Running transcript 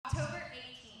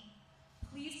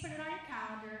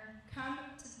calendar, come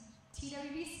to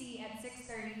TWBC at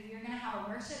 6:30. We're going to have a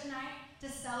worship night to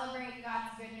celebrate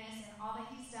God's goodness and all that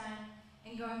He's done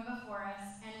and going before us.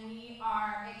 And we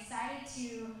are excited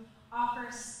to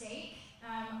offer steak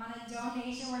on a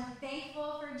donation. We're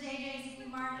thankful for JJ's Meat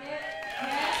Market.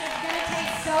 Yes, it's going to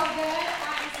taste so good.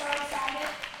 I'm so excited.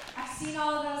 I've seen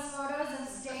all of those photos of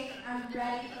steak. I'm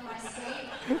ready for my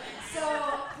steak. So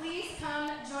please come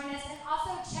join us. And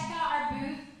also check out our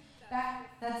booth.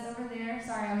 That's over there.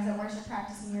 Sorry, I was at worship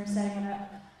practice and you were setting it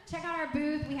up. Check out our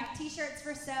booth. We have t-shirts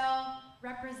for sale.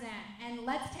 Represent. And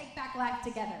let's take back life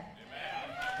together.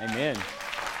 Amen.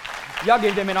 Y'all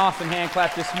give them an awesome hand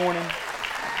clap this morning.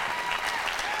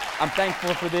 I'm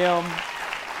thankful for them.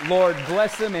 Lord,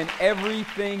 bless them in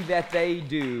everything that they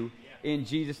do in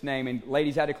Jesus' name. And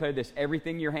ladies, I declare this,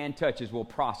 everything your hand touches will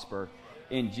prosper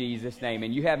in Jesus' name.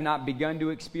 And you have not begun to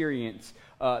experience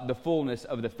the fullness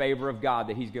of the favor of God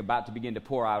that He's about to begin to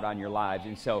pour out on your lives.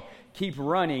 And so keep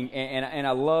running. And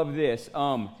I love this.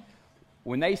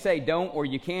 When they say don't or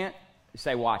you can't,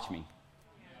 say watch me.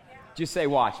 Just say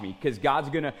watch me, because God's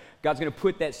gonna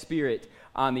put that spirit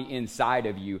on the inside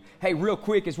of you. Hey, real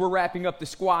quick, as we're wrapping up the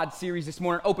Squad series this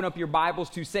morning, open up your Bibles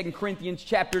to 2 Corinthians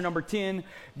chapter number 10,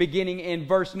 beginning in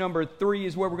verse number 3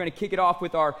 is where we're going to kick it off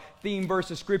with our theme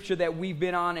verse of Scripture that we've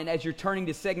been on. And as you're turning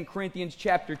to 2 Corinthians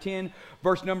chapter 10,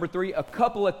 verse number 3, a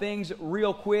couple of things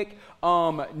real quick.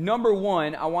 Number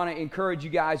one, I want to encourage you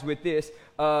guys with this.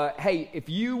 Hey, if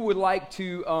you would like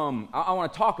to, I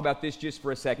want to talk about this just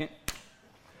for a second.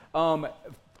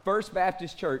 First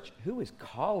Baptist Church, who is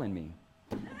calling me?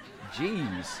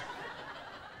 Jeez.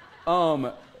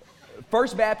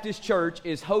 First Baptist Church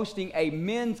is hosting a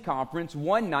men's conference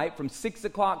one night from 6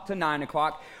 o'clock to 9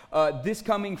 o'clock this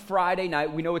coming Friday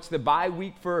night. We know it's the bye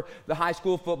week for the high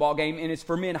school football game, and it's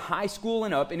for men high school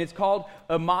and up, and it's called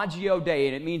Imago Dei,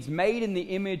 and it means made in the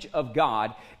image of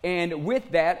God. And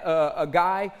with that, a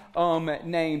guy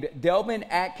named Delvin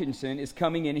Atkinson is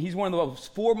coming in. He's one of the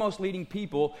foremost leading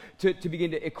people to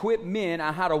begin to equip men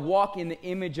on how to walk in the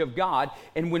image of God.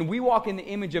 And when we walk in the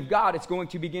image of God, it's going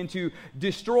to begin to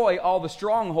destroy all the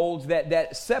strongholds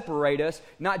that separate us,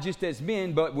 not just as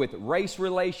men, but with race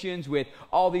relations, with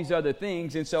all these other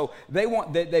things. And so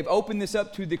they've opened this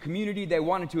up to the community. They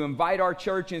wanted to invite our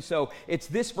church. And so it's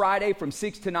this Friday from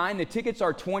 6 to 9. The tickets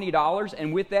are $20.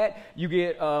 And with that, you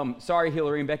get, sorry,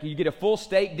 Hillary and Becky, you get a full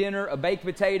steak dinner, a baked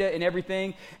potato, and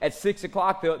everything at 6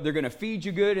 o'clock. They're going to feed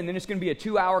you good. And then it's going to be a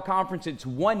 2-hour conference. It's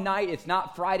one night. It's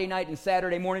not Friday night and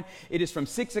Saturday morning. It is from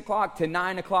 6 o'clock to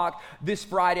 9 o'clock this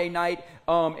Friday night.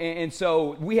 And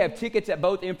so we have tickets at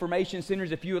both information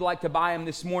centers if you would like to buy them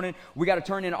this morning. We got to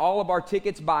turn in all of our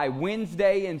tickets by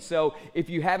Wednesday. And so if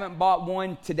you haven't bought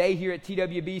one today here at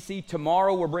TWBC,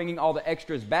 tomorrow we're bringing all the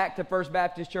extras back to First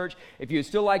Baptist Church. If you'd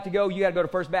still like to go, you got to go to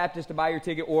First Baptist to buy your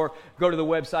ticket or go to the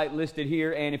website listed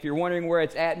here. And if you're wondering where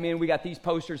it's at, men, we got these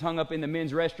posters hung up in the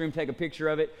men's restroom. Take a picture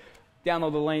of it.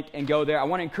 Download the link and go there. I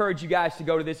want to encourage you guys to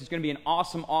go to this. It's going to be an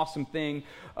awesome, awesome thing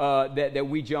that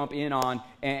we jump in on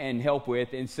and help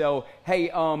with. And so, hey,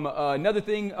 another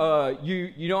thing,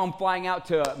 you know I'm flying out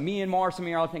to Myanmar. Some of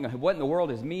you are thinking, what in the world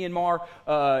is Myanmar?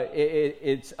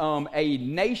 It's a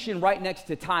nation right next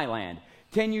to Thailand.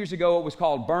 10 years ago, it was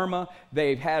called Burma.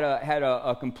 They've had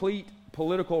a complete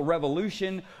political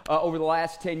revolution over the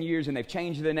last 10 years, and they've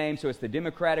changed the name, so it's the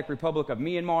Democratic Republic of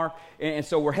Myanmar. And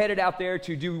so we're headed out there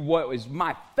to do what was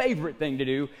my favorite thing to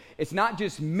do. It's not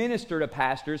just minister to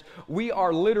pastors. We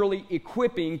are literally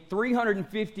equipping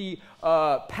 350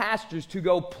 pastors to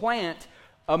go plant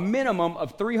a minimum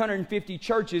of 350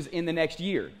 churches in the next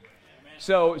year.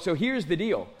 So here's the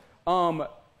deal.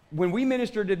 When we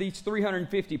minister to these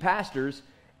 350 pastors,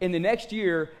 in the next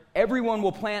year, everyone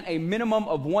will plant a minimum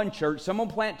of one church. Some will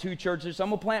plant 2 churches.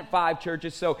 Some will plant 5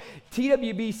 churches. So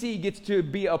TWBC gets to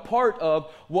be a part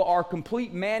of what our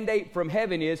complete mandate from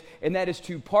heaven is, and that is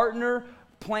to partner,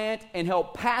 plant, and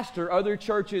help pastor other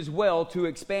churches well to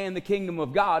expand the kingdom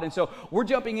of God. And so we're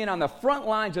jumping in on the front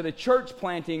lines of the church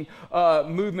planting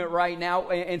movement right now.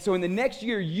 And so in the next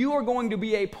year, you are going to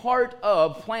be a part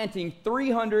of planting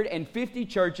 350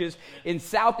 churches in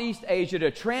Southeast Asia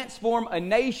to transform a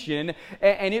nation.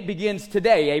 And it begins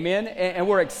today. Amen. And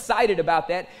we're excited about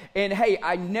that. And hey,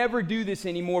 I never do this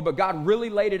anymore, but God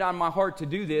really laid it on my heart to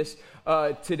do this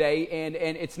today. And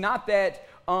it's not that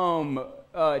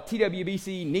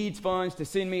TWBC needs funds to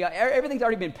send me. Everything's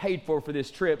already been paid for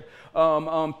this trip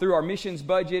through our missions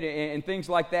budget and things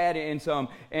like that,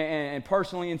 and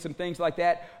personally and some things like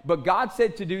that. But God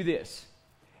said to do this.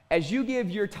 As you give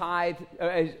your tithe,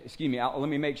 let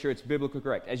me make sure it's biblically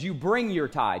correct. As you bring your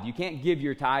tithe, you can't give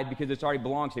your tithe because it already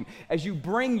belongs to Him. As you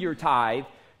bring your tithe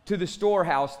to the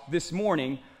storehouse this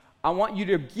morning, I want you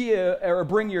to give or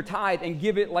bring your tithe and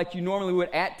give it like you normally would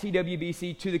at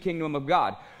TWBC to the kingdom of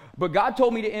God. But God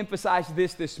told me to emphasize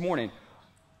this morning.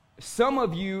 Some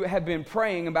of you have been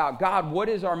praying about, God, what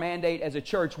is our mandate as a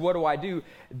church? What do I do?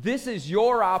 This is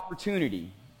your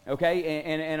opportunity, okay?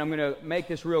 And I'm going to make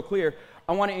this real clear.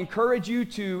 I want to encourage you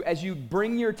to, as you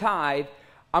bring your tithe,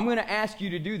 I'm going to ask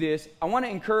you to do this. I want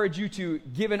to encourage you to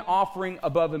give an offering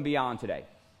above and beyond today.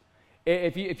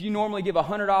 If you normally give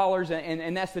 $100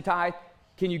 and that's the tithe,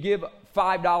 can you give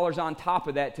 $5 on top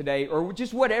of that today, or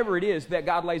just whatever it is that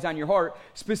God lays on your heart,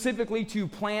 specifically to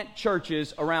plant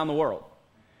churches around the world?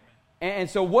 And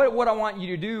so what I want you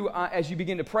to do as you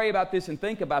begin to pray about this and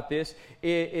think about this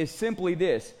is simply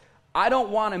this. I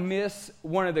don't want to miss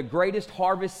one of the greatest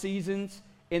harvest seasons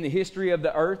in the history of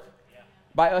the earth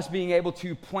by us being able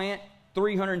to plant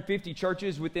 350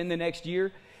 churches within the next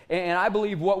year. And I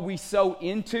believe what we sow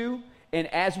into, and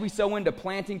as we sow into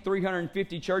planting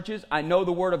 350 churches, I know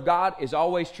the Word of God is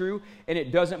always true, and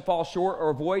it doesn't fall short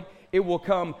or void. It will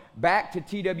come back to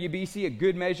TWBC, a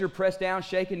good measure, pressed down,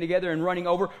 shaken together, and running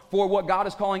over for what God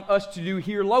is calling us to do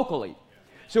here locally.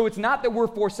 So it's not that we're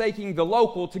forsaking the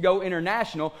local to go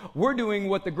international. We're doing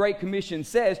what the Great Commission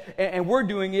says, and we're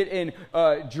doing it in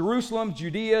Jerusalem,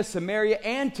 Judea, Samaria,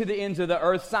 and to the ends of the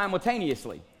earth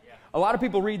simultaneously. A lot of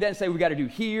people read that and say, we got to do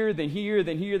here, then here,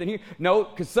 then here, then here. No,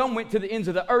 because some went to the ends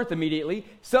of the earth immediately.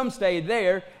 Some stayed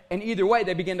there. And either way,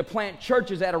 they began to plant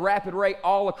churches at a rapid rate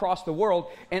all across the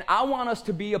world. And I want us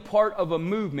to be a part of a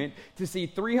movement to see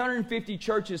 350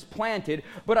 churches planted.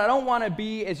 But I don't want to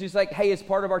be as just like, hey, it's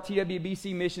part of our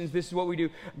TWBC missions. This is what we do.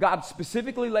 God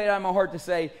specifically laid on my heart to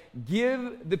say,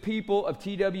 give the people of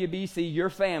TWBC, your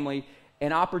family,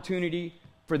 an opportunity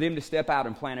for them to step out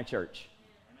and plant a church.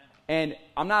 And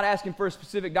I'm not asking for a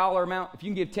specific dollar amount. If you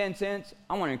can give 10 cents,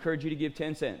 I want to encourage you to give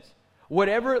 10 cents.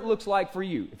 Whatever it looks like for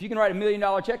you. If you can write $1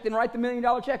 million check, then write the $1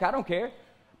 million check. I don't care.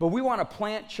 But we want to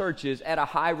plant churches at a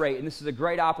high rate, and this is a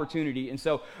great opportunity. And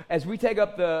so as we take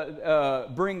up the,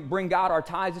 bring God our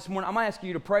tithes this morning, I'm going to ask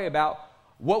you to pray about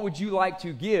what would you like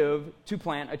to give to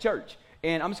plant a church.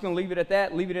 And I'm just going to leave it at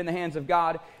that, leave it in the hands of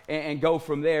God, and go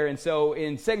from there. And so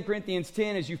in 2 Corinthians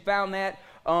 10, as you found that,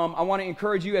 I want to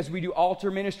encourage you as we do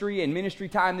altar ministry and ministry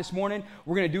time this morning.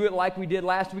 We're going to do it like we did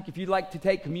last week. If you'd like to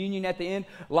take communion at the end,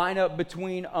 line up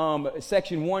between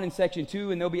section 1 and section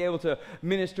 2, and they'll be able to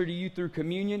minister to you through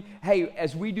communion. Hey,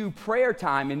 as we do prayer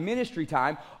time and ministry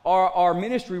time, our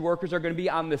ministry workers are going to be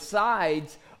on the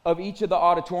sides of each of the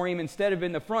auditorium instead of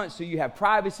in the front, so you have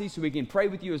privacy, so we can pray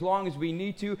with you as long as we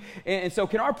need to. And so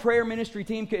can our prayer ministry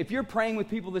team, if you're praying with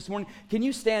people this morning, can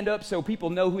you stand up so people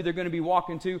know who they're going to be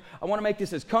walking to? I want to make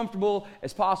this as comfortable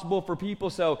as possible for people.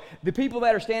 So the people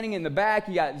that are standing in the back,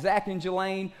 you got Zach and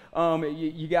Jelaine,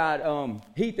 you got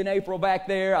Heath and April back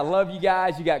there. I love you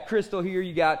guys. You got Crystal here.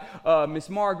 You got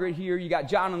Miss Margaret here. You got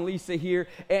John and Lisa here.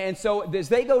 And so as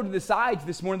they go to the sides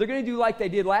this morning, they're going to do like they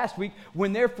did last week.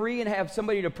 When they're free and have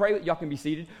somebody to pray with, y'all can be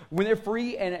seated. When they're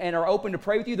free and are open to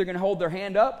pray with you, they're going to hold their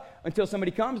hand up until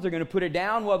somebody comes. They're going to put it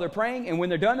down while they're praying, and when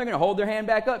they're done, they're going to hold their hand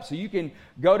back up. So you can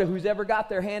go to who's ever got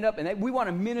their hand up, and we want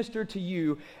to minister to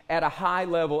you at a high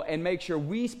level and make sure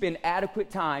we spend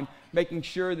adequate time making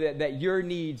sure that your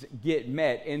needs get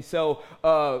met. And so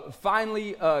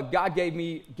finally, God gave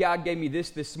me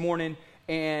this morning,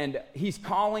 and He's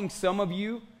calling some of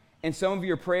you, and some of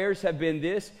your prayers have been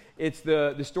this. It's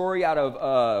the story out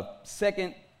of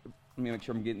let me make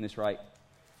sure I'm getting this right.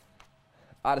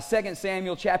 Out of 2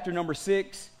 Samuel chapter number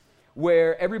 6,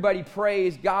 where everybody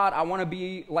prays, God, I want to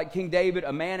be like King David,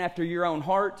 a man after your own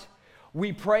heart.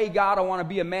 We pray, God, I want to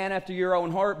be a man after your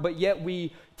own heart, but yet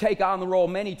we take on the role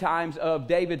many times of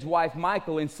David's wife,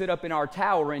 Michal, and sit up in our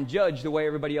tower and judge the way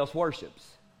everybody else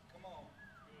worships.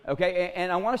 Okay,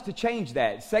 and I want us to change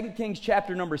that. 2 Kings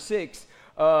chapter number 6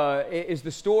 is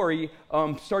the story,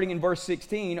 starting in verse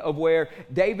 16, of where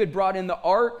David brought in the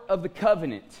Ark of the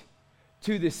Covenant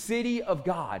to the city of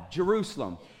God,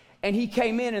 Jerusalem. And he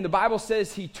came in, and the Bible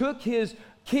says he took his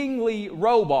kingly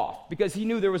robe off because he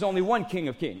knew there was only one King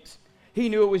of Kings. He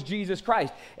knew it was Jesus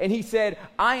Christ. And he said,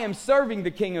 I am serving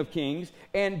the King of Kings.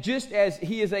 And just as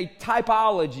he is a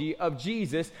typology of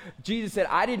Jesus, Jesus said,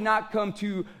 I did not come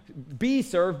to be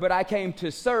served, but I came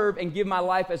to serve and give my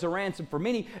life as a ransom for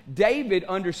many. David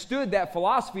understood that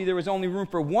philosophy. There was only room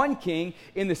for one king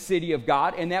in the city of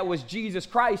God, and that was Jesus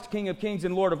Christ, King of Kings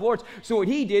and Lord of Lords. So what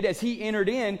he did as he entered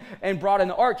in and brought in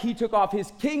the ark, he took off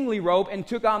his kingly robe and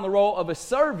took on the role of a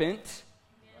servant.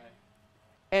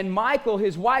 And Michal,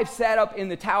 his wife, sat up in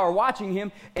the tower watching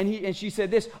him, and she said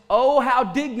this, oh, how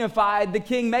dignified the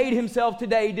king made himself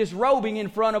today, disrobing in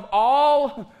front of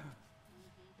all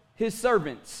his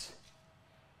servants.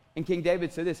 And King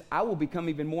David said this, I will become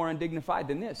even more undignified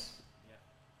than this.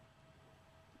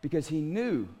 Because he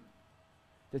knew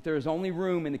that there is only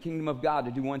room in the kingdom of God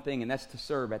to do one thing, and that's to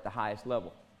serve at the highest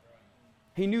level.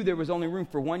 He knew there was only room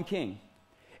for one king.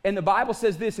 And the Bible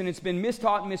says this, and it's been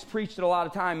mistaught and mispreached a lot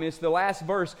of time. It's the last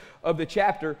verse of the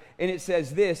chapter, and it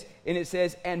says this, and it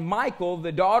says, and Michal,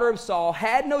 the daughter of Saul,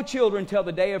 had no children till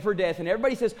the day of her death. And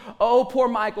everybody says, oh, poor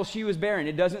Michal, she was barren.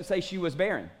 It doesn't say she was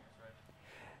barren.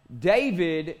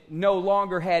 David no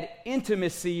longer had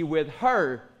intimacy with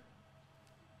her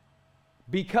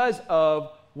because of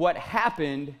what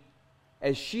happened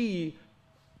as she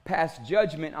passed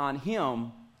judgment on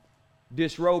him,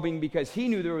 disrobing, because he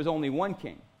knew there was only one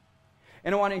king.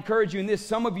 And I want to encourage you in this.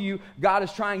 Some of you, God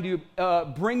is trying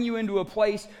to bring you into a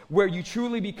place where you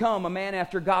truly become a man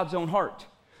after God's own heart.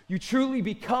 You truly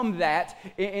become that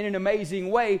in an amazing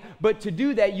way. But to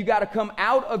do that, you got to come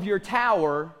out of your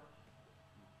tower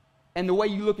and the way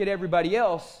you look at everybody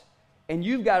else, and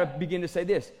you've got to begin to say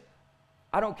this,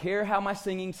 I don't care how my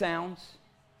singing sounds.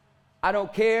 I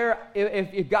don't care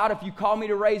if God, if you call me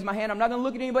to raise my hand, I'm not going to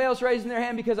look at anybody else raising their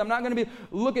hand, because I'm not going to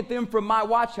look at them from my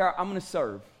watchtower. I'm going to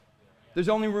serve. There's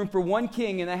only room for one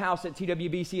king in the house at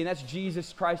TWBC, and that's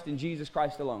Jesus Christ and Jesus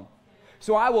Christ alone.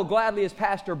 So I will gladly, as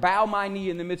pastor, bow my knee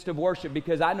in the midst of worship,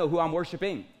 because I know who I'm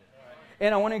worshiping.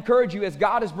 And I want to encourage you, as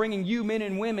God is bringing you, men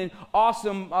and women,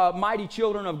 awesome, mighty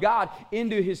children of God,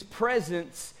 into his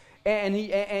presence,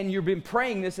 and you've been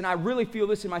praying this, and I really feel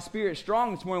this in my spirit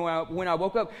strong this morning when I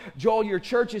woke up. Joel, your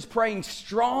church is praying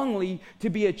strongly to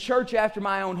be a church after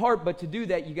my own heart, but to do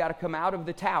that, you got to come out of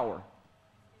the tower.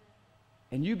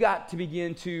 And you got to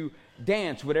begin to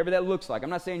dance, whatever that looks like. I'm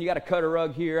not saying you got to cut a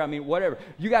rug here. I mean, whatever.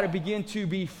 You got to begin to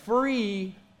be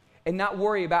free and not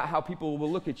worry about how people will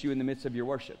look at you in the midst of your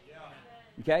worship.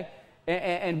 Okay?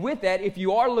 And with that, if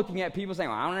you are looking at people saying,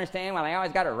 well, I don't understand why they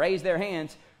always got to raise their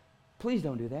hands, please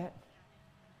don't do that.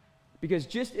 Because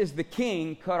just as the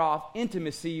king cut off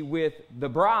intimacy with the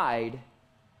bride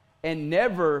and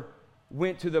never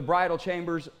went to the bridal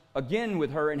chambers again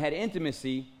with her and had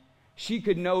intimacy, she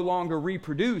could no longer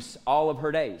reproduce all of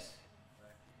her days.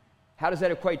 How does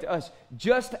that equate to us?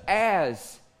 Just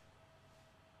as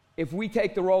if we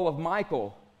take the role of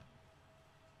Michal,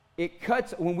 it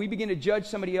cuts when we begin to judge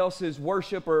somebody else's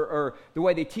worship or the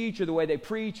way they teach or the way they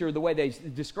preach or the way they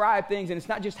describe things, and it's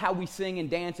not just how we sing and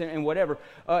dance and whatever.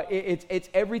 It's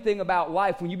everything about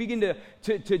life. When you begin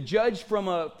to judge from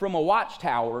a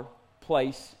watchtower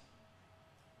place,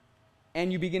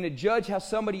 and you begin to judge how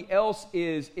somebody else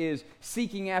is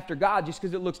seeking after God just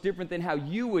because it looks different than how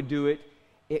you would do it,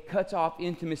 it cuts off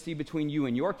intimacy between you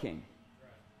and your king.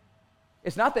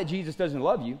 It's not that Jesus doesn't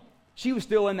love you. She was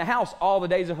still in the house all the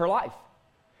days of her life.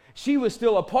 She was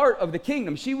still a part of the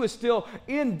kingdom. She was still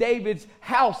in David's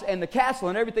house and the castle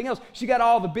and everything else. She got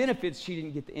all the benefits. She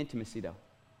didn't get the intimacy, though.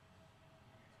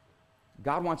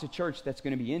 God wants a church that's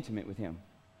going to be intimate with him.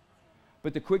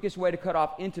 But the quickest way to cut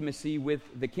off intimacy with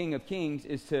the King of Kings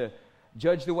is to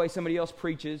judge the way somebody else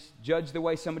preaches, judge the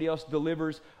way somebody else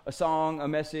delivers a song, a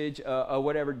message,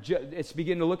 whatever. It's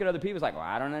begin to look at other people. It's like, well,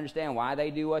 I don't understand why they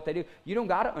do what they do. You don't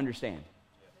got to understand.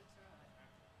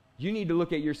 You need to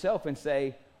look at yourself and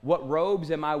say, what robes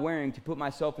am I wearing to put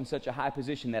myself in such a high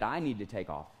position that I need to take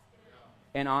off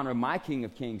and honor my King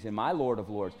of Kings and my Lord of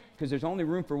Lords? Because there's only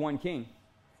room for one king.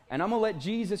 And I'm going to let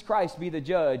Jesus Christ be the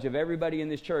judge of everybody in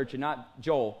this church and not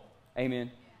Joel.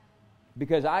 Amen.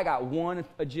 Because I got one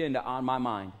agenda on my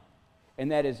mind,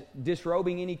 and that is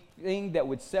disrobing anything that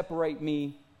would separate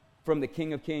me from the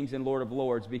King of Kings and Lord of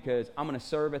Lords, because I'm going to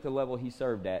serve at the level he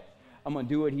served at. I'm going to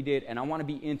do what he did, and I want to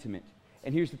be intimate.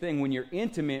 And here's the thing, when you're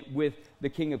intimate with the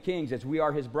King of Kings, as we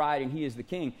are his bride and he is the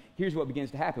king, here's what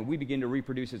begins to happen. We begin to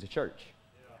reproduce as a church.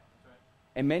 Yeah, right.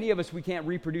 And many of us, we can't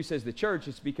reproduce as the church.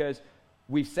 It's because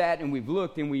we've sat and we've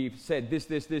looked and we've said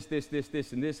this,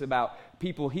 and this about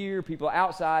people here, people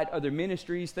outside, other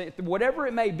ministries, whatever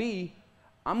it may be.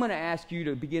 I'm going to ask you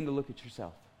to begin to look at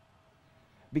yourself.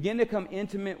 Begin to come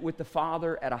intimate with the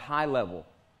Father at a high level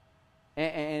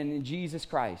and Jesus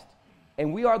Christ.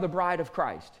 And we are the bride of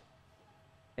Christ.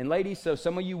 And ladies, so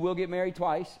some of you will get married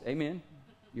twice. Amen.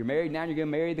 You're married now, and you're going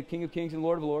to marry the King of Kings and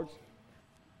Lord of Lords.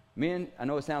 Men, I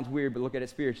know it sounds weird, but look at it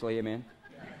spiritually. Amen.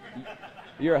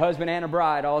 You're a husband and a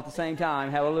bride all at the same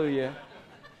time. Hallelujah.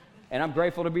 And I'm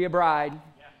grateful to be a bride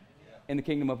in the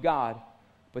kingdom of God.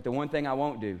 But the one thing I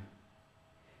won't do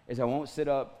is I won't sit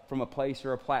up from a place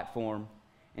or a platform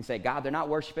and say, God, they're not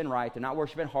worshiping right. They're not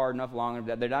worshiping hard enough, long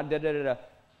enough. They're not da-da-da-da.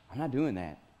 I'm not doing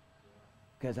that.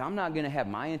 Because I'm not going to have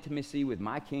my intimacy with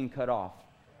my king cut off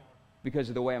because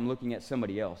of the way I'm looking at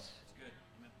somebody else.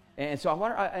 And so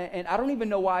I don't even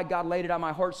know why God laid it on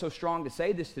my heart so strong to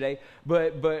say this today,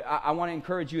 but I want to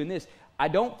encourage you in this. I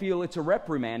don't feel it's a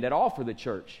reprimand at all for the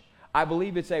church. I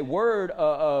believe it's a word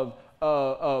of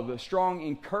strong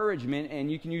encouragement,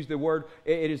 and you can use the word,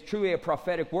 it is truly a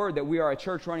prophetic word that we are a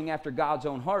church running after God's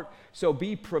own heart. So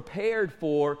be prepared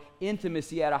for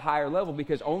intimacy at a higher level,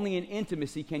 because only in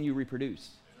intimacy can you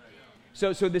reproduce.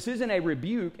 So this isn't a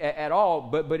rebuke at all,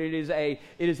 but it is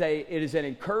an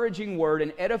encouraging word,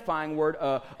 an edifying word,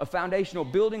 a foundational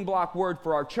building block word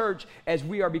for our church as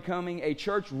we are becoming a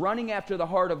church running after the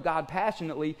heart of God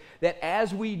passionately, that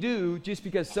as we do, just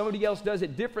because somebody else does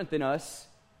it different than us,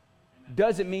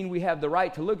 doesn't mean we have the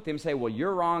right to look at them and say, well,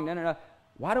 you're wrong. No.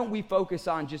 Why don't we focus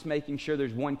on just making sure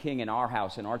there's one king in our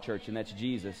house, in our church, and that's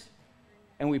Jesus?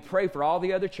 And we pray for all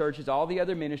the other churches, all the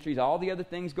other ministries, all the other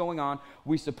things going on.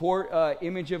 We support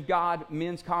Image of God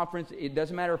Men's Conference. It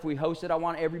doesn't matter if we host it. I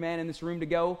want every man in this room to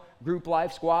go. Group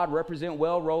life, squad, represent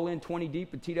well, roll in 20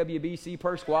 deep with TWBC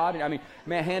per squad. I mean,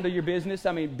 man, handle your business.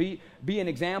 I mean, be an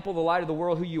example, the light of the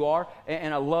world, who you are.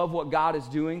 And I love what God is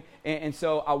doing. And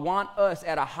so I want us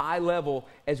at a high level,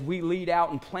 as we lead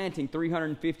out in planting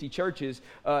 350 churches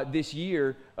this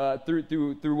year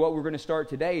through what we're going to start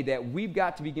today, that we've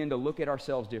got to begin to look at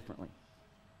ourselves differently.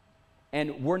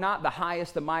 And we're not the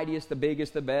highest, the mightiest, the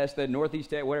biggest, the best, the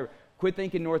Northeast, whatever. Quit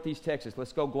thinking Northeast Texas.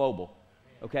 Let's go global,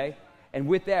 okay? And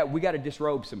with that, we got to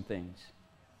disrobe some things.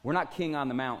 We're not king on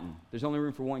the mountain. There's only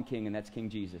room for one king, and that's King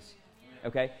Jesus,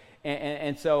 okay?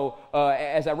 And so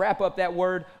as I wrap up that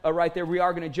word right there, we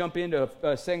are going to jump into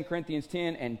 2 Corinthians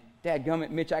 10, and dadgummit,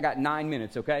 Mitch, I got 9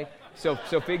 minutes, okay? So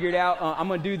figure it out. I'm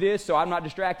going to do this so I'm not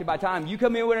distracted by time. You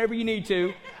come in whenever you need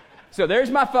to. So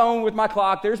there's my phone with my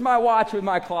clock. There's my watch with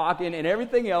my clock and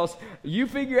everything else. You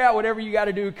figure out whatever you got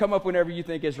to do. Come up whenever you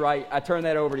think is right. I turn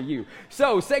that over to you.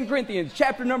 So 2 Corinthians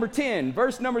chapter number 10,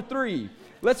 verse number 3.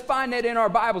 Let's find that in our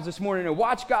Bibles this morning and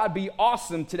watch God be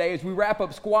awesome today as we wrap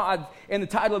up squad. And the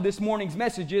title of this morning's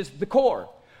message is The Core.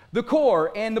 The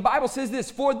core. And the Bible says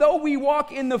this: for though we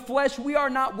walk in the flesh, we are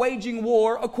not waging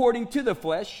war according to the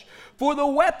flesh. For the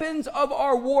weapons of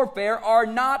our warfare are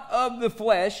not of the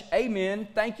flesh. Amen.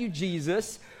 Thank you,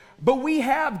 Jesus. But we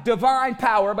have divine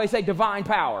power. Everybody say divine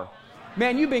power.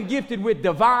 Man, you've been gifted with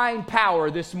divine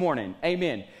power this morning.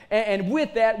 Amen. And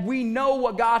with that, we know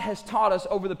what God has taught us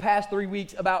over the past 3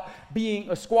 weeks about being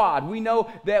a squad. We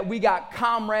know that we got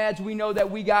comrades. We know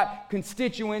that we got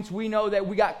constituents. We know that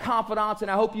we got confidants, and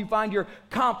I hope you find your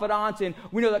confidants. And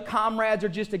we know that comrades are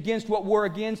just against what we're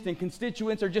against, and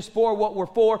constituents are just for what we're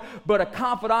for. But a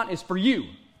confidant is for you.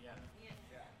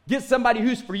 Get somebody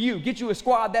who's for you. Get you a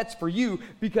squad that's for you,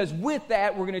 because with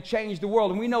that, we're going to change the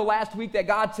world. And we know last week that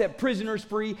God set prisoners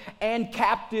free and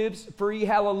captives free.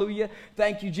 Hallelujah.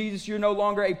 Thank you, Jesus. You're no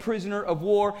longer a prisoner of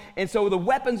war. And so the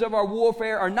weapons of our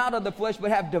warfare are not of the flesh,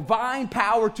 but have divine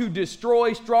power to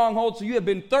destroy strongholds. So you have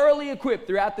been thoroughly equipped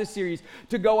throughout this series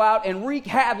to go out and wreak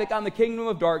havoc on the kingdom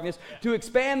of darkness, to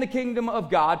expand the kingdom of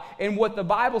God. And what the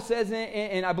Bible says,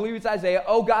 and I believe it's Isaiah,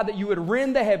 oh God, that you would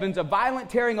rend the heavens, a violent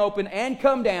tearing open, and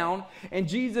come down. And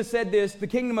Jesus said this: the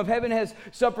kingdom of heaven has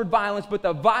suffered violence, but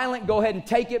the violent go ahead and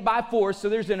take it by force. So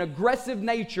there's an aggressive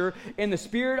nature in the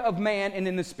spirit of man and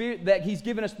in the spirit that he's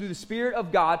given us through the Spirit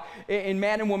of God in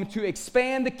man and woman to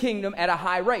expand the kingdom at a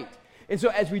high rate. And so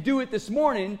as we do it this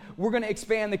morning, we're going to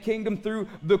expand the kingdom through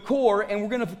the core, and we're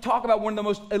going to talk about one of the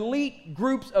most elite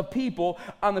groups of people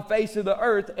on the face of the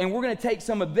earth, and we're going to take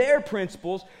some of their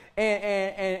principles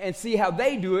and see how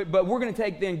they do it, but we're going to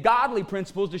take then godly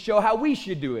principles to show how we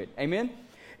should do it. Amen?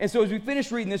 And so as we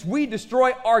finish reading this, we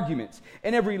destroy arguments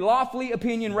and every lawfully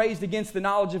opinion raised against the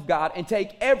knowledge of God, and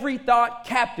take every thought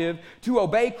captive to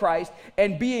obey Christ,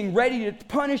 and being ready to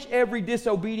punish every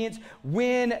disobedience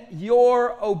when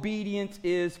your obedience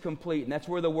is complete. And that's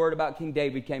where the word about King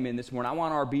David came in this morning. I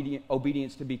want our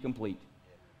obedience to be complete.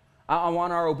 I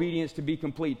want our obedience to be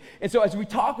complete. And so as we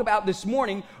talk about this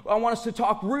morning, I want us to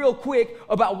talk real quick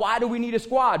about why do we need a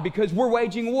squad? Because we're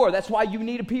waging war. That's why you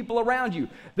need people around you.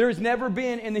 There's never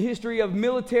been in the history of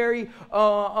military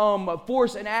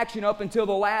force and action up until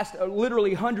the last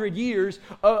literally 100 years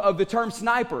of the term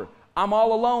sniper. I'm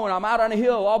all alone. I'm out on a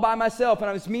hill all by myself,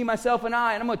 and it's me, myself, and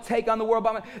I, and I'm going to take on the world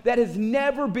by myself. That has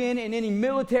never been in any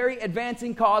military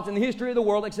advancing cause in the history of the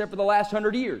world except for the last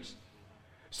 100 years.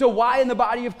 So why in the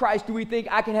body of Christ do we think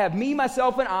I can have me,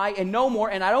 myself, and I, and no more,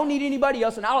 and I don't need anybody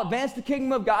else, and I'll advance the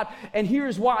kingdom of God? And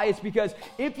here's why. It's because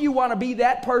if you want to be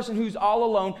that person who's all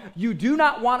alone, you do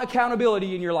not want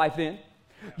accountability in your life then.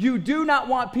 You do not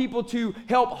want people to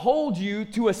help hold you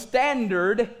to a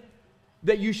standard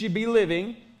that you should be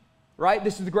living, right?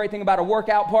 This is the great thing about a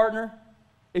workout partner.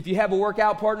 If you have a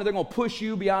workout partner, they're going to push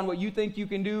you beyond what you think you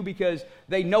can do because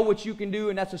they know what you can do,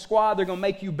 and that's a squad. They're going to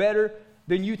make you better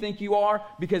than you think you are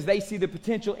because they see the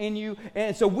potential in you.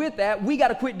 And so with that, we got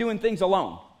to quit doing things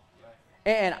alone.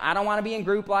 And I don't want to be in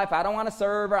group life. I don't want to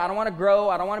serve, or I don't want to grow.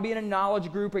 I don't want to be in a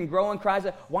knowledge group and grow in Christ.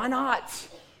 Why not?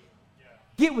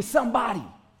 Get with somebody.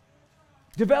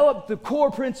 Develop the core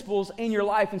principles in your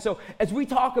life. And so as we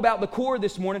talk about the core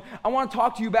this morning, I want to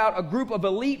talk to you about a group of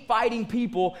elite fighting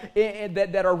people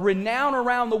that are renowned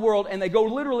around the world, and they go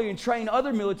literally and train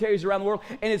other militaries around the world,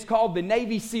 and it's called the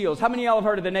Navy SEALs. How many of y'all have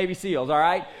heard of the Navy SEALs, all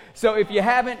right? So if you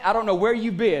haven't, I don't know where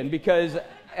you've been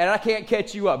and I can't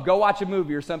catch you up. Go watch a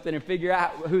movie or something and figure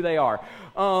out who they are.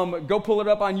 Go pull it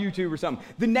up on YouTube or something.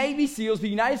 The Navy SEALs, the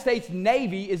United States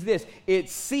Navy is this.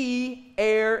 It's sea,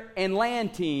 air, and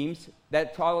land teams.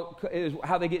 That is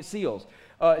how they get SEALs.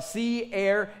 Sea,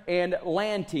 air, and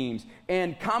land teams.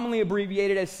 And commonly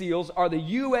abbreviated as SEALs are the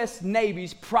U.S.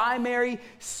 Navy's primary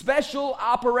special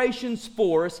operations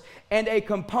force and a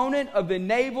component of the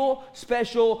Naval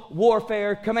Special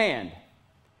Warfare Command.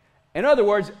 In other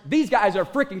words, these guys are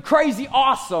freaking crazy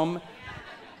awesome,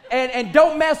 and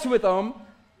don't mess with them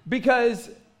because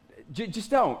just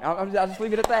don't. I'll just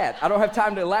leave it at that. I don't have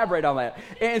time to elaborate on that.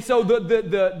 And so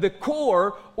the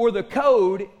core or the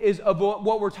code is of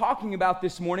what we're talking about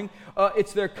this morning.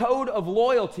 It's their code of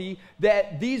loyalty,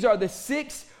 that these are the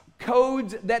 6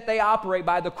 codes that they operate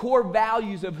by, the core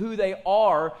values of who they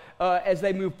are as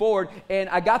they move forward. And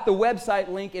I got the website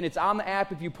link, and it's on the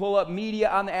app. If you pull up media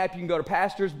on the app, you can go to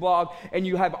Pastor's blog, and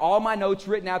you have all my notes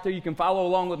written out there. You can follow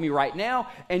along with me right now,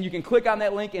 and you can click on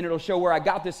that link, and it'll show where I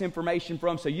got this information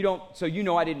from, so you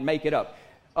know I didn't make it up.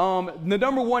 The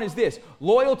number 1 is this: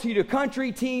 loyalty to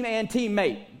country, team, and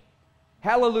teammate.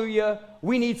 Hallelujah.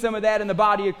 We need some of that in the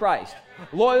body of Christ.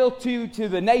 Loyalty to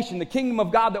the nation, the kingdom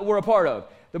of God that we're a part of.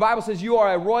 The Bible says you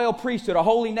are a royal priesthood, a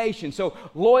holy nation. So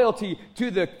loyalty to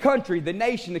the country, the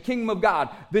nation, the kingdom of God,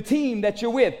 the team that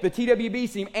you're with, the TWB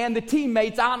team, and the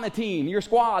teammates on the team, your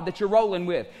squad that you're rolling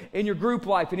with in your group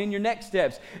life and in your next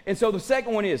steps. And so the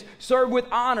second one is serve with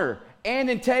honor and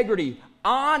integrity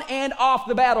on and off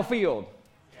the battlefield.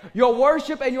 Your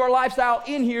worship and your lifestyle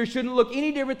in here shouldn't look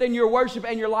any different than your worship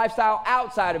and your lifestyle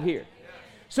outside of here.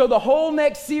 So the whole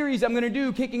next series I'm going to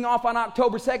do, kicking off on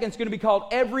October 2nd, is going to be called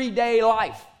Everyday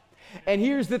Life. And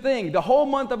here's the thing. The whole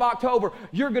month of October,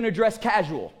 you're going to dress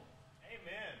casual.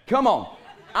 Amen. Come on.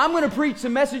 I'm going to preach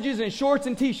some messages in shorts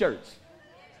and T-shirts.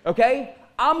 Okay?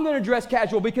 I'm going to dress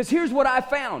casual because here's what I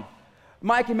found.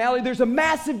 Mike and Mallory, there's a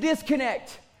massive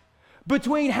disconnect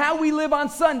between how we live on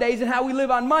Sundays and how we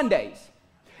live on Mondays.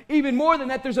 Even more than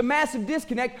that, there's a massive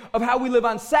disconnect of how we live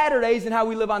on Saturdays and how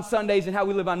we live on Sundays and how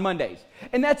we live on Mondays.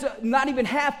 And that's not even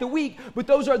half the week, but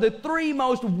those are the 3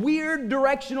 most weird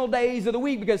directional days of the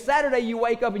week, because Saturday you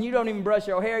wake up and you don't even brush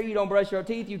your hair, you don't brush your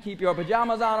teeth, you keep your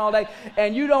pajamas on all day,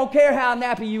 and you don't care how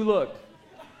nappy you look.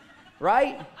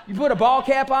 Right? You put a ball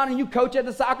cap on and you coach at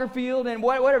the soccer field and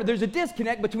whatever. There's a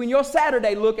disconnect between your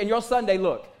Saturday look and your Sunday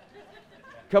look.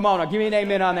 Come on, now give me an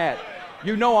amen on that.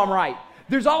 You know I'm right.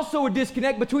 There's also a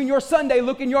disconnect between your Sunday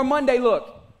look and your Monday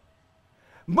look.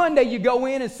 Monday you go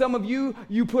in, and some of you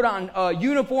put on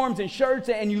uniforms and shirts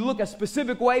and you look a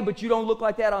specific way, but you don't look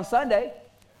like that on Sunday.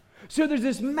 So there's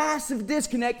this massive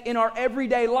disconnect in our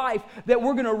everyday life that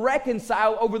we're going to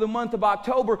reconcile over the month of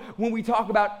October when we talk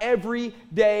about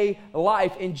everyday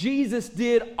life. And Jesus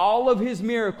did all of his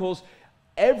miracles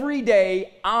every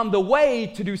day on the way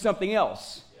to do something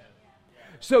else.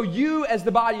 So you, as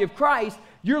the body of Christ,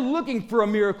 you're looking for a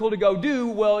miracle to go do.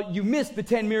 Well, you missed the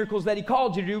 10 miracles that he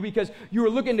called you to do because you were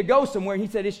looking to go somewhere, and he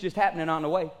said, it's just happening on the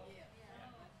way.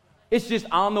 It's just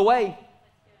on the way.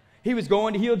 He was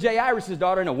going to heal Jairus'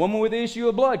 daughter, and a woman with the issue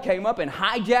of blood came up and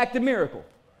hijacked the miracle.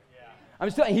 I'm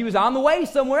just telling you, he was on the way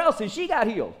somewhere else, and she got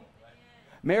healed.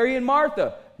 Mary and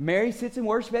Martha. Mary sits and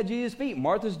worships at Jesus' feet.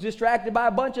 Martha's distracted by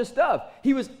a bunch of stuff.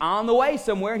 He was on the way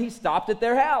somewhere, and he stopped at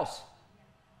their house.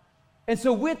 And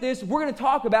so with this, we're going to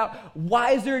talk about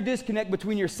why is there a disconnect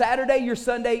between your Saturday, your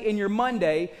Sunday, and your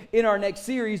Monday in our next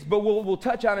series, but we'll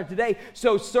touch on it today.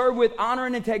 So serve with honor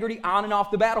and integrity on and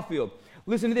off the battlefield.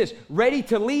 Listen to this. Ready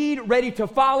to lead, ready to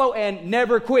follow, and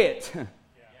never quit.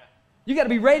 You got to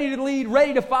be ready to lead,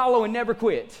 ready to follow, and never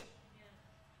quit.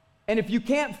 And if you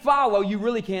can't follow, you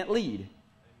really can't lead.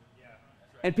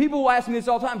 And people will ask me this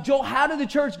all the time. Joel, how did the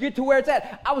church get to where it's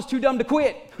at? I was too dumb to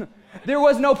quit. There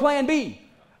was no plan B.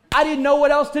 I didn't know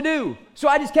what else to do, so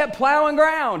I just kept plowing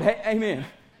ground. Amen.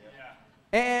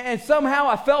 And somehow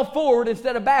I fell forward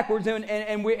instead of backwards,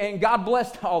 and God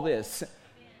blessed all this.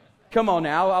 Come on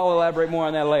now, I'll elaborate more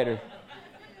on that later.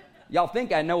 Y'all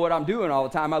think I know what I'm doing all the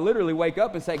time. I literally wake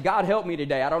up and say, God, help me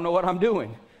today. I don't know what I'm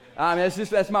doing.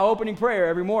 That's my opening prayer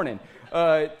every morning.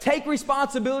 Take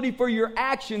responsibility for your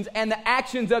actions and the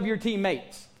actions of your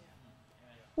teammates.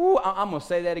 Ooh, I'm going to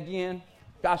say that again.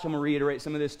 Gosh, I'm going to reiterate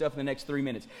some of this stuff in the next 3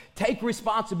 minutes. Take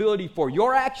responsibility for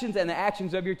your actions and the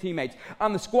actions of your teammates.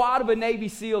 On the squad of a Navy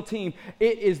SEAL team,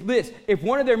 it is this. If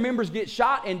one of their members gets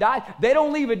shot and dies, they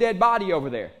don't leave a dead body over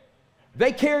there.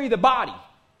 They carry the body.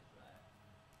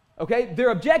 Okay? Their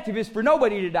objective is for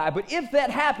nobody to die. But if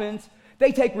that happens,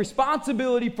 they take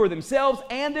responsibility for themselves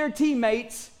and their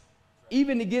teammates,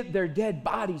 even to get their dead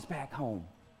bodies back home.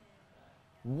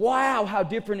 Wow, how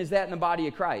different is that in the body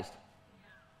of Christ?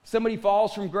 Somebody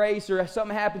falls from grace, or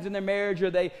something happens in their marriage,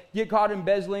 or they get caught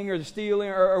embezzling or stealing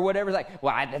or whatever. It's like,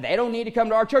 well, they don't need to come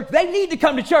to our church. They need to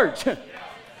come to church.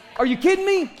 Are you kidding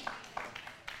me?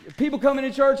 People come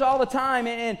into church all the time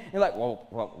and like,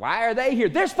 well, why are they here?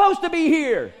 They're supposed to be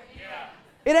here.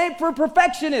 It ain't for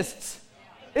perfectionists.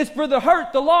 It's for the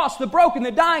hurt, the lost, the broken,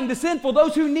 the dying, the sinful,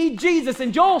 those who need Jesus.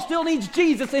 And Joel still needs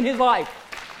Jesus in his life.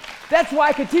 That's why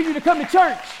I continue to come to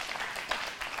church.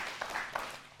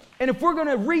 And if we're going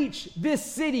to reach this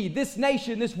city, this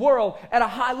nation, this world at a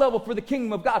high level for the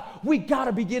kingdom of God, we got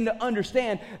to begin to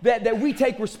understand that we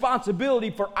take responsibility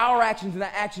for our actions and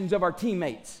the actions of our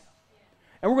teammates.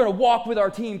 And we're going to walk with our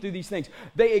team through these things.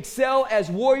 They excel as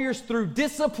warriors through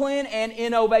discipline and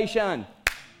innovation.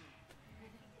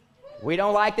 We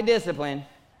don't like the discipline.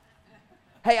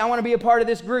 Hey, I want to be a part of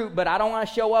this group, but I don't want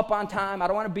to show up on time. I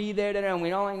don't want to be there.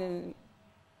 We don't like to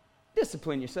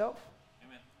discipline yourself.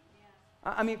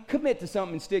 Commit to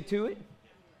something and stick to it.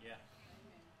 Yeah.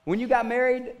 When you got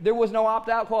married, there was no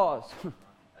opt-out clause.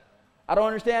 I don't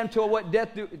understand till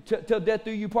death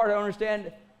do you part. I don't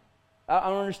understand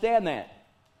that.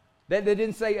 They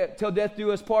didn't say till death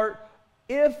do us part.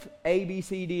 If A, B,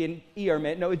 C, D, and E are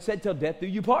met, no, it said till death do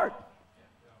you part.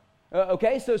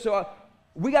 Okay, so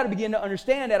we got to begin to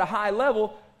understand at a high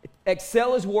level,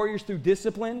 excel as warriors through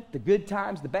discipline, the good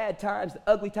times, the bad times, the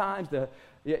ugly times,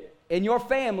 in your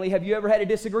family, have you ever had a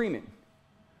disagreement?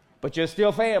 But you're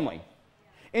still family.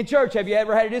 In church, have you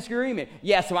ever had a disagreement?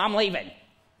 Yeah, so I'm leaving.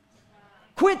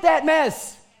 Quit that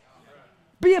mess.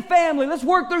 Be a family. Let's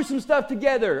work through some stuff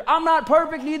together. I'm not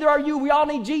perfect, neither are you. We all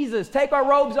need Jesus. Take our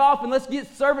robes off and let's get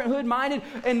servanthood minded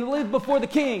and live before the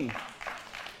King.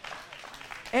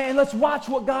 And let's watch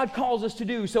what God calls us to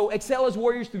do. So excel as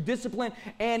warriors through discipline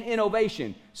and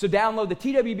innovation. So download the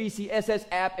TWBC SS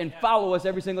app and follow us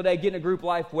every single day. Get in a group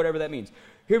life, whatever that means.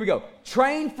 Here we go.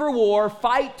 Train for war,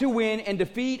 fight to win, and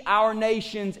defeat our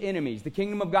nation's enemies. The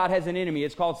kingdom of God has an enemy.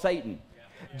 It's called Satan.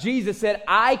 Jesus said,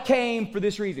 I came for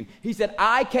this reason. He said,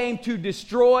 I came to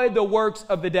destroy the works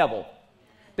of the devil.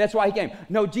 That's why he came.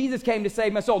 No, Jesus came to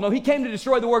save my soul. No, he came to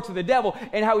destroy the works of the devil,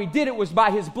 and how he did it was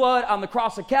by his blood on the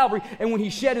cross of Calvary. And when he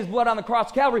shed his blood on the cross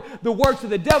of Calvary, the works of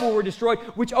the devil were destroyed,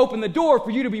 which opened the door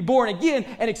for you to be born again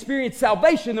and experience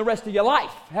salvation the rest of your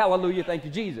life. Hallelujah. Thank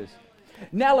you, Jesus.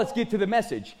 Now let's get to the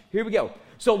message. Here we go.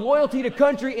 So loyalty to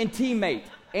country and teammate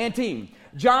and team.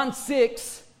 John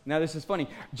 6, now this is funny.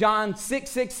 John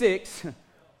 6:66.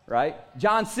 Right?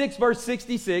 John 6, verse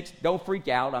 66. Don't freak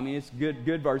out. It's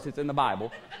good verse. It's in the Bible.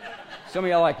 Some of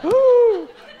y'all are like, ooh,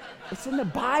 it's in the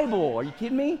Bible. Are you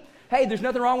kidding me? Hey, there's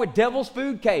nothing wrong with devil's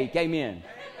food cake. Amen.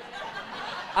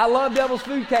 I love devil's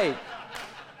food cake.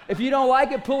 If you don't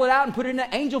like it, pull it out and put it in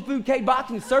an angel food cake box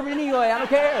and serve it anyway. I don't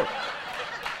care.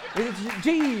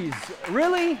 Jeez,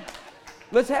 really?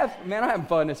 I'm having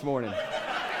fun this morning.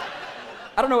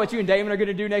 I don't know what you and Damon are going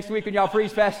to do next week when y'all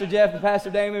preach, Pastor Jeff and Pastor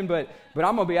Damon, but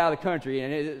I'm going to be out of the country,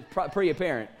 and it's pretty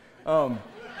apparent.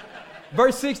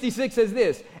 Verse 66 says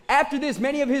this, after this,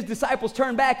 many of his disciples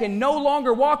turned back and no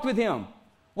longer walked with him.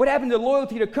 What happened to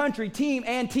loyalty to country, team,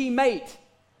 and teammate?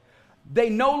 They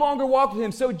no longer walked with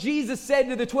him. So Jesus said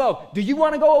to the 12, do you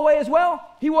want to go away as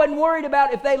well? He wasn't worried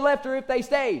about if they left or if they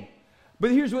stayed.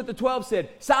 But here's what the 12 said.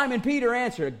 Simon Peter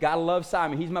answered, gotta love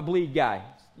Simon. He's my bleed guy.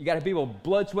 You got to have people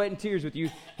blood, sweat, and tears with you.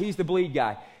 He's the bleed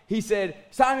guy. He said,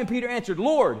 Simon Peter answered,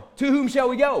 Lord, to whom shall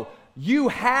we go? You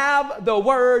have the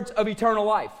words of eternal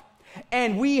life.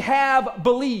 And we have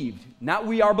believed, not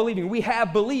we are believing, we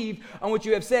have believed on what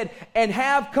you have said and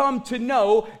have come to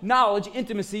know, knowledge,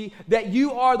 intimacy, that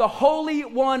you are the Holy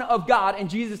One of God. And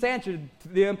Jesus answered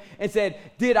them and said,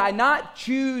 did I not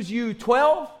choose you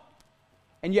 12?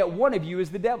 And yet one of you is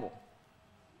the devil.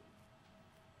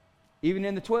 Even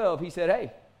in the 12, he said,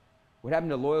 hey, what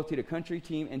happened to loyalty to country,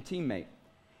 team, and teammate?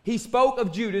 He spoke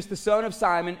of Judas, the son of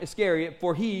Simon Iscariot,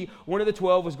 for he, one of the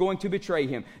 12, was going to betray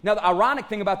him. Now, the ironic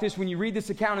thing about this, when you read this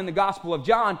account in the Gospel of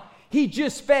John, he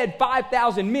just fed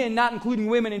 5,000 men, not including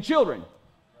women and children.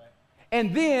 Right.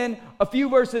 And then a few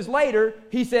verses later,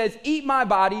 he says, eat my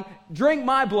body, drink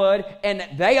my blood, and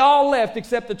they all left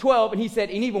except the 12. And he said,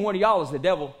 and even one of y'all is the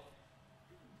devil.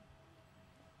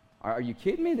 Are you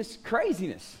kidding me? This is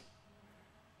craziness.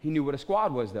 He knew what a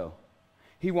squad was, though.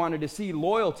 He wanted to see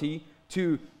loyalty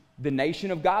to the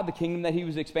nation of God, the kingdom that he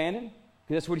was expanding.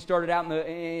 Because that's what he started out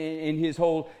in his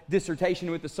whole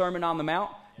dissertation with the Sermon on the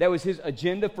Mount. That was his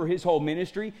agenda for his whole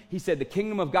ministry. He said, the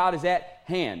kingdom of God is at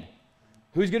hand.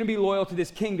 Who's going to be loyal to this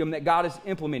kingdom that God is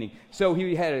implementing? So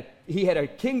he had a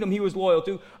kingdom he was loyal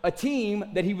to, a team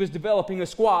that he was developing, a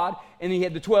squad, and he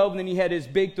had the 12, and then he had his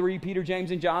big three, Peter,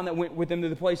 James, and John, that went with him to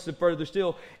the places further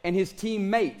still, and his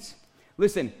teammates.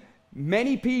 Listen,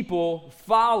 many people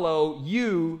follow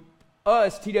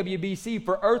us, TWBC,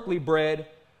 for earthly bread,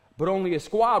 but only a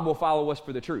squad will follow us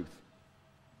for the truth.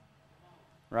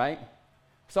 Right? I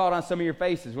saw it on some of your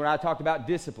faces when I talked about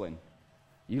discipline.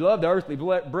 You love the earthly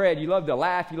bread, you love to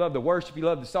laugh, you love the worship, you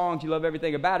love the songs, you love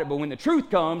everything about it, but when the truth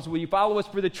comes, will you follow us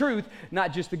for the truth,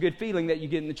 not just the good feeling that you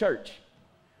get in the church?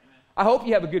 I hope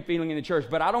you have a good feeling in the church,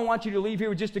 but I don't want you to leave here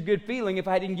with just a good feeling if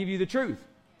I didn't give you the truth.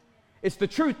 It's the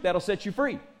truth that'll set you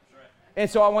free. And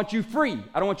so I want you free.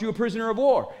 I don't want you a prisoner of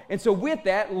war. And so with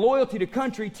that, loyalty to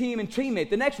country, team, and teammate.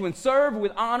 The next one, serve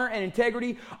with honor and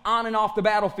integrity on and off the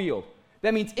battlefield.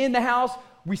 That means in the house,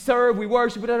 we serve, we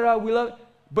worship, we love it.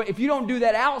 But if you don't do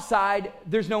that outside,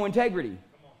 there's no integrity.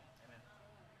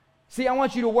 See, I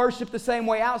want you to worship the same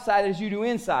way outside as you do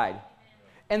inside.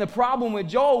 And the problem with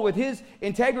Joel, with his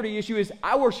integrity issue, is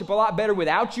I worship a lot better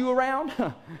without you around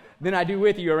than I do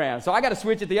with you around. So I got to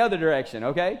switch it the other direction,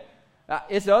 okay?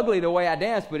 It's ugly the way I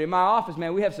dance, but in my office,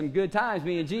 man, we have some good times,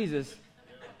 me and Jesus,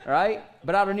 right?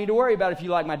 But I don't need to worry about if you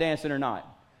like my dancing or not,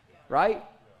 right?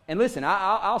 And listen,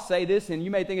 I'll say this, and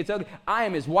you may think it's ugly. I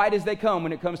am as white as they come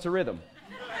when it comes to rhythm.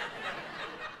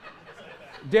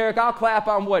 Derek, I'll clap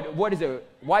on what is it?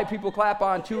 White people clap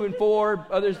on 2 and 4.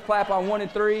 Others clap on 1 and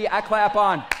 3. I clap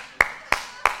on,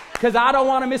 because I don't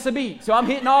want to miss a beat. So I'm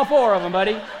hitting all 4 of them,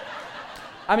 buddy.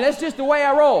 I mean, that's just the way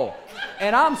I roll.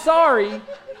 And I'm sorry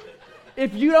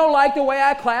if you don't like the way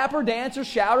I clap or dance or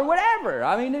shout or whatever.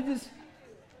 I mean, it just,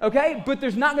 okay? But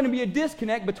there's not going to be a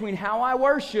disconnect between how I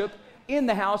worship in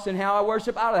the house and how I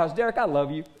worship out of the house. Derek, I love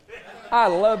you. I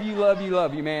love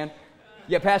you, man.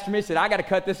 Yeah, Pastor Mitch said, I got to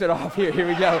cut this off here. Here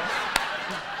we go.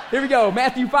 Here we go.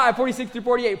 Matthew 5, 46 through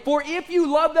 48. For if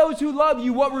you love those who love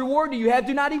you, what reward do you have?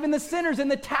 Do not even the sinners and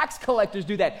the tax collectors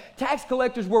do that. Tax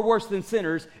collectors were worse than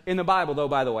sinners in the Bible, though,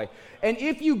 by the way. And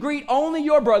if you greet only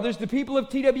your brothers, the people of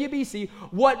TWBC,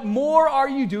 what more are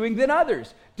you doing than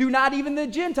others? Do not even the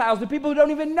Gentiles, the people who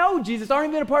don't even know Jesus, aren't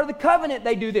even a part of the covenant,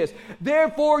 they do this.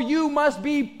 Therefore, you must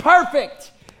be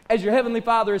perfect as your heavenly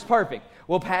Father is perfect.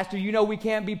 Well, Pastor, you know we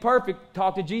can't be perfect.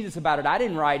 Talk to Jesus about it. I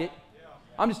didn't write it.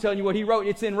 I'm just telling you what he wrote.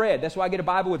 It's in red. That's why I get a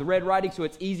Bible with red writing, so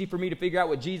it's easy for me to figure out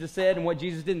what Jesus said and what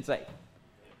Jesus didn't say.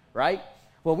 Right?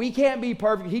 Well, we can't be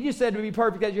perfect. He just said to be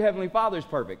perfect as your heavenly Father is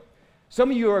perfect.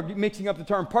 Some of you are mixing up the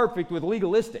term perfect with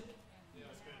legalistic.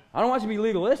 I don't want you to be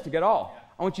legalistic at all.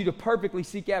 I want you to perfectly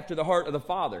seek after the heart of the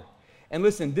Father. And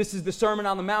listen, this is the Sermon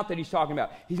on the Mount that he's talking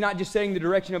about. He's not just saying the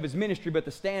direction of his ministry, but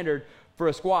the standard for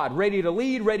a squad. Ready to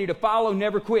lead, ready to follow,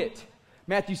 never quit.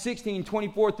 Matthew 16,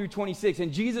 24 through 26.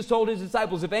 And Jesus told his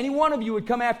disciples, if any one of you would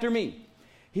come after me,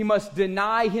 he must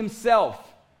deny himself,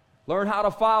 learn how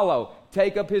to follow,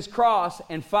 take up his cross,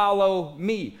 and follow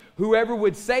me. Whoever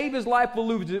would save his life will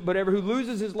lose it, but whoever who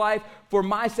loses his life for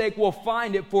my sake will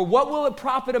find it. For what will it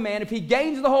profit a man if he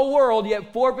gains the whole world,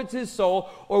 yet forfeits his soul?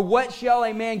 Or what shall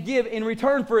a man give in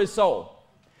return for his soul?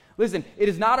 Listen, it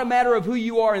is not a matter of who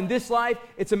you are in this life.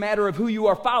 It's a matter of who you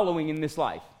are following in this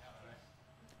life.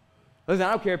 Listen,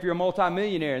 I don't care if you're a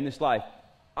multimillionaire in this life.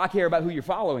 I care about who you're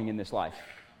following in this life.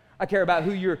 I care about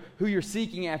who you're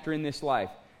seeking after in this life.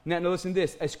 Now, listen to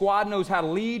this. A squad knows how to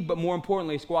lead, but more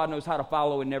importantly, a squad knows how to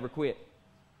follow and never quit.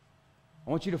 I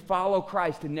want you to follow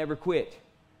Christ and never quit.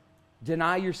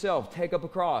 Deny yourself. Take up a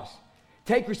cross.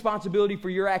 Take responsibility for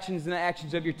your actions and the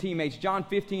actions of your teammates. John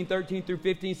 15, 13 through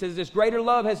 15 says this, greater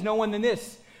love has no one than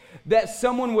this, that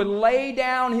someone would lay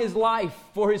down his life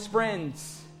for his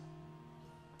friends.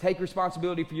 Take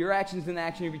responsibility for your actions and the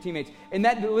action of your teammates. And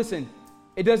that, listen,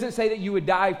 it doesn't say that you would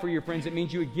die for your friends. It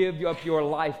means you would give up your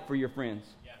life for your friends.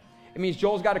 It means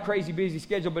Joel's got a crazy busy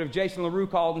schedule, but if Jason LaRue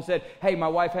called and said, hey, my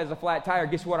wife has a flat tire,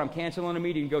 guess what? I'm canceling a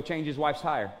meeting and go change his wife's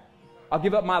tire. I'll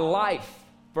give up my life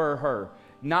for her.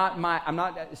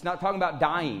 It's not talking about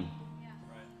dying.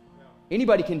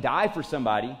 Anybody can die for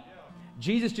somebody.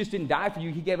 Jesus just didn't die for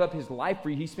you. He gave up his life for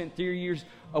you. He spent 3 years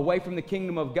away from the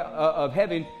kingdom of God, of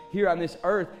heaven here on this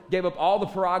earth, gave up all the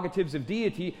prerogatives of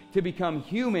deity to become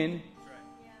human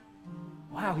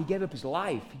Wow, he gave up his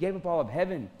life. He gave up all of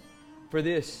heaven for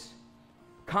this.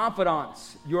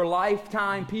 Confidants, your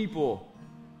lifetime people,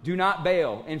 do not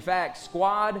bail. In fact,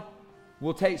 squads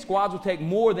will take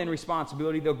more than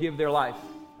responsibility. They'll give their life.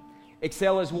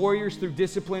 Excel as warriors through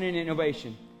discipline and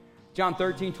innovation. John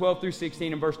 13, 12 through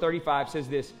 16 and verse 35 says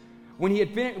this. When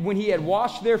he had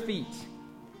washed their feet,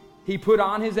 he put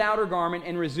on his outer garment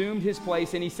and resumed his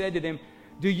place, and he said to them,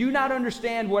 do you not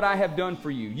understand what I have done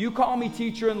for you? You call me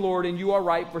teacher and Lord, and you are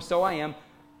right, for so I am.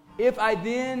 If I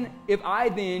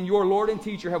then, your Lord and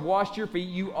teacher, have washed your feet,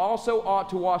 you also ought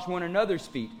to wash one another's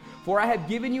feet. For I have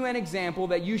given you an example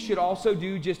that you should also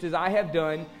do just as I have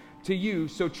done to you.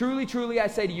 So truly, truly, I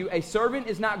say to you, a servant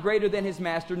is not greater than his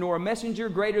master, nor a messenger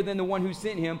greater than the one who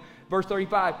sent him. Verse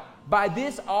 35, by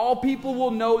this all people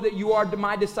will know that you are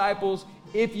my disciples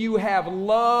if you have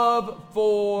love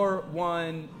for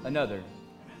one another.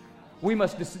 We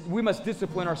must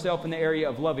discipline ourselves in the area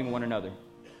of loving one another.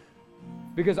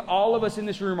 Because all of us in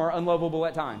this room are unlovable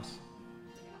at times.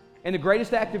 And the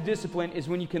greatest act of discipline is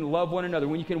when you can love one another,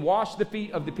 when you can wash the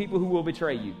feet of the people who will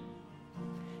betray you.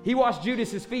 He washed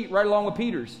Judas's feet right along with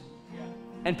Peter's.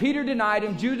 And Peter denied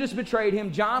him, Judas betrayed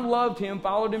him, John loved him,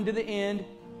 followed him to the end,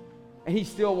 and he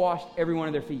still washed every one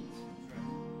of their feet.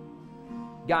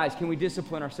 Guys, can we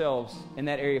discipline ourselves in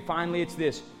that area? Finally, it's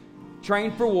this.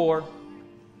 Train for war,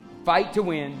 fight to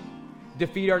win,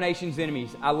 defeat our nation's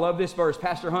enemies. I love this verse.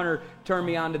 Pastor Hunter turned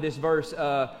me on to this verse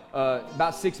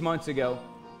about 6 months ago.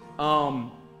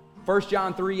 1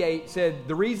 John 3:8 said,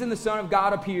 the reason the Son of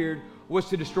God appeared was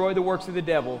to destroy the works of the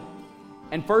devil.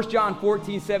 And 1 John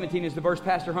 14:17 is the verse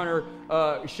Pastor Hunter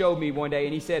showed me one day.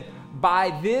 And he said,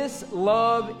 by this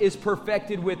love is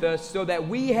perfected with us, so that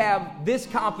we have this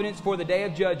confidence for the day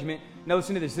of judgment. Now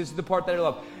listen to this. This is the part that I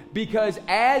love. Because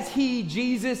as he,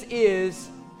 Jesus, is,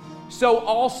 so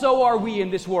also are we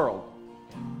in this world.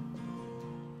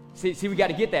 See, we got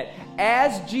to get that.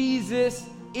 As Jesus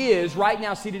is right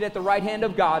now seated at the right hand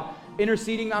of God,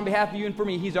 interceding on behalf of you and for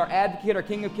me. He's our advocate, our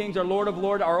King of Kings, our Lord of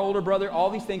Lords, our older brother, all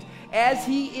these things. As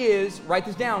he is, write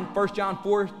this down, 1 John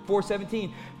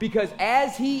 4:17. Because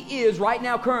as he is right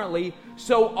now currently,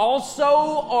 so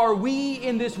also are we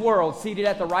in this world, seated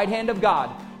at the right hand of God,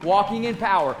 walking in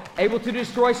power, able to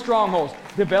destroy strongholds,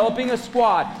 developing a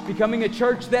squad, becoming a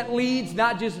church that leads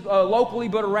not just locally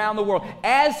but around the world.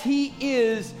 As he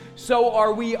is, so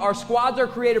are we. Our squads are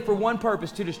created for one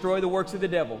purpose, to destroy the works of the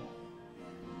devil.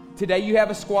 Today you have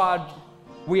a squad.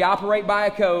 We operate by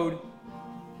a code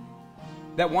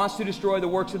that wants to destroy the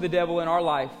works of the devil in our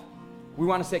life. We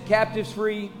want to set captives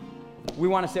free. We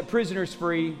want to set prisoners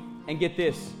free. And get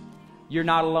this, you're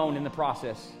not alone in the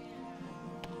process.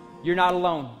 You're not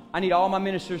alone. I need all my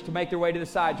ministers to make their way to the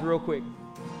sides real quick.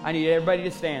 I need everybody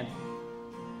to stand.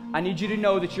 I need you to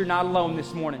know that you're not alone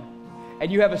this morning.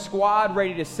 And you have a squad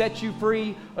ready to set you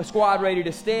free, a squad ready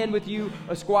to stand with you,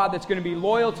 a squad that's going to be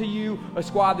loyal to you, a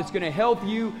squad that's going to help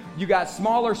you. You got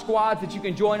smaller squads that you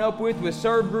can join up with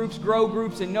serve groups, grow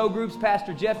groups, and no groups.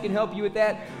 Pastor Jeff can help you with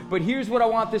that. But here's what I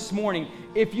want this morning.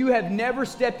 If you have never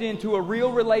stepped into a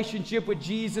real relationship with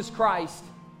Jesus Christ,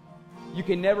 you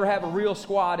can never have a real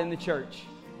squad in the church.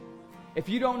 If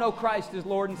you don't know Christ as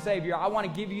Lord and Savior, I want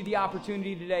to give you the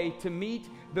opportunity today to meet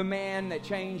the man that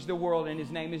changed the world, and his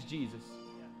name is Jesus.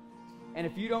 And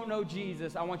if you don't know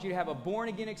Jesus, I want you to have a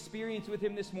born-again experience with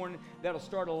him this morning that'll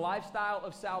start a lifestyle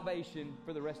of salvation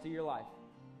for the rest of your life.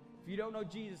 If you don't know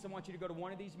Jesus, I want you to go to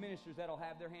one of these ministers that'll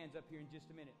have their hands up here in just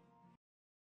a minute.